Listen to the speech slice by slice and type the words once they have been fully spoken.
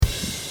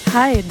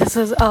Hi, this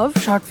is Av,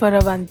 short for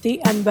Avanti,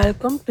 and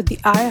welcome to the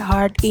I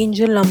Heart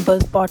Angel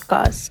Numbers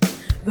podcast,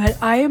 where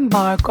I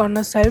embark on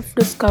a self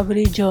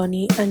discovery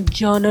journey and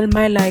journal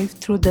my life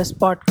through this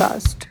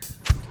podcast.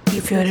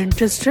 If you're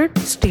interested,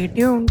 stay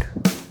tuned.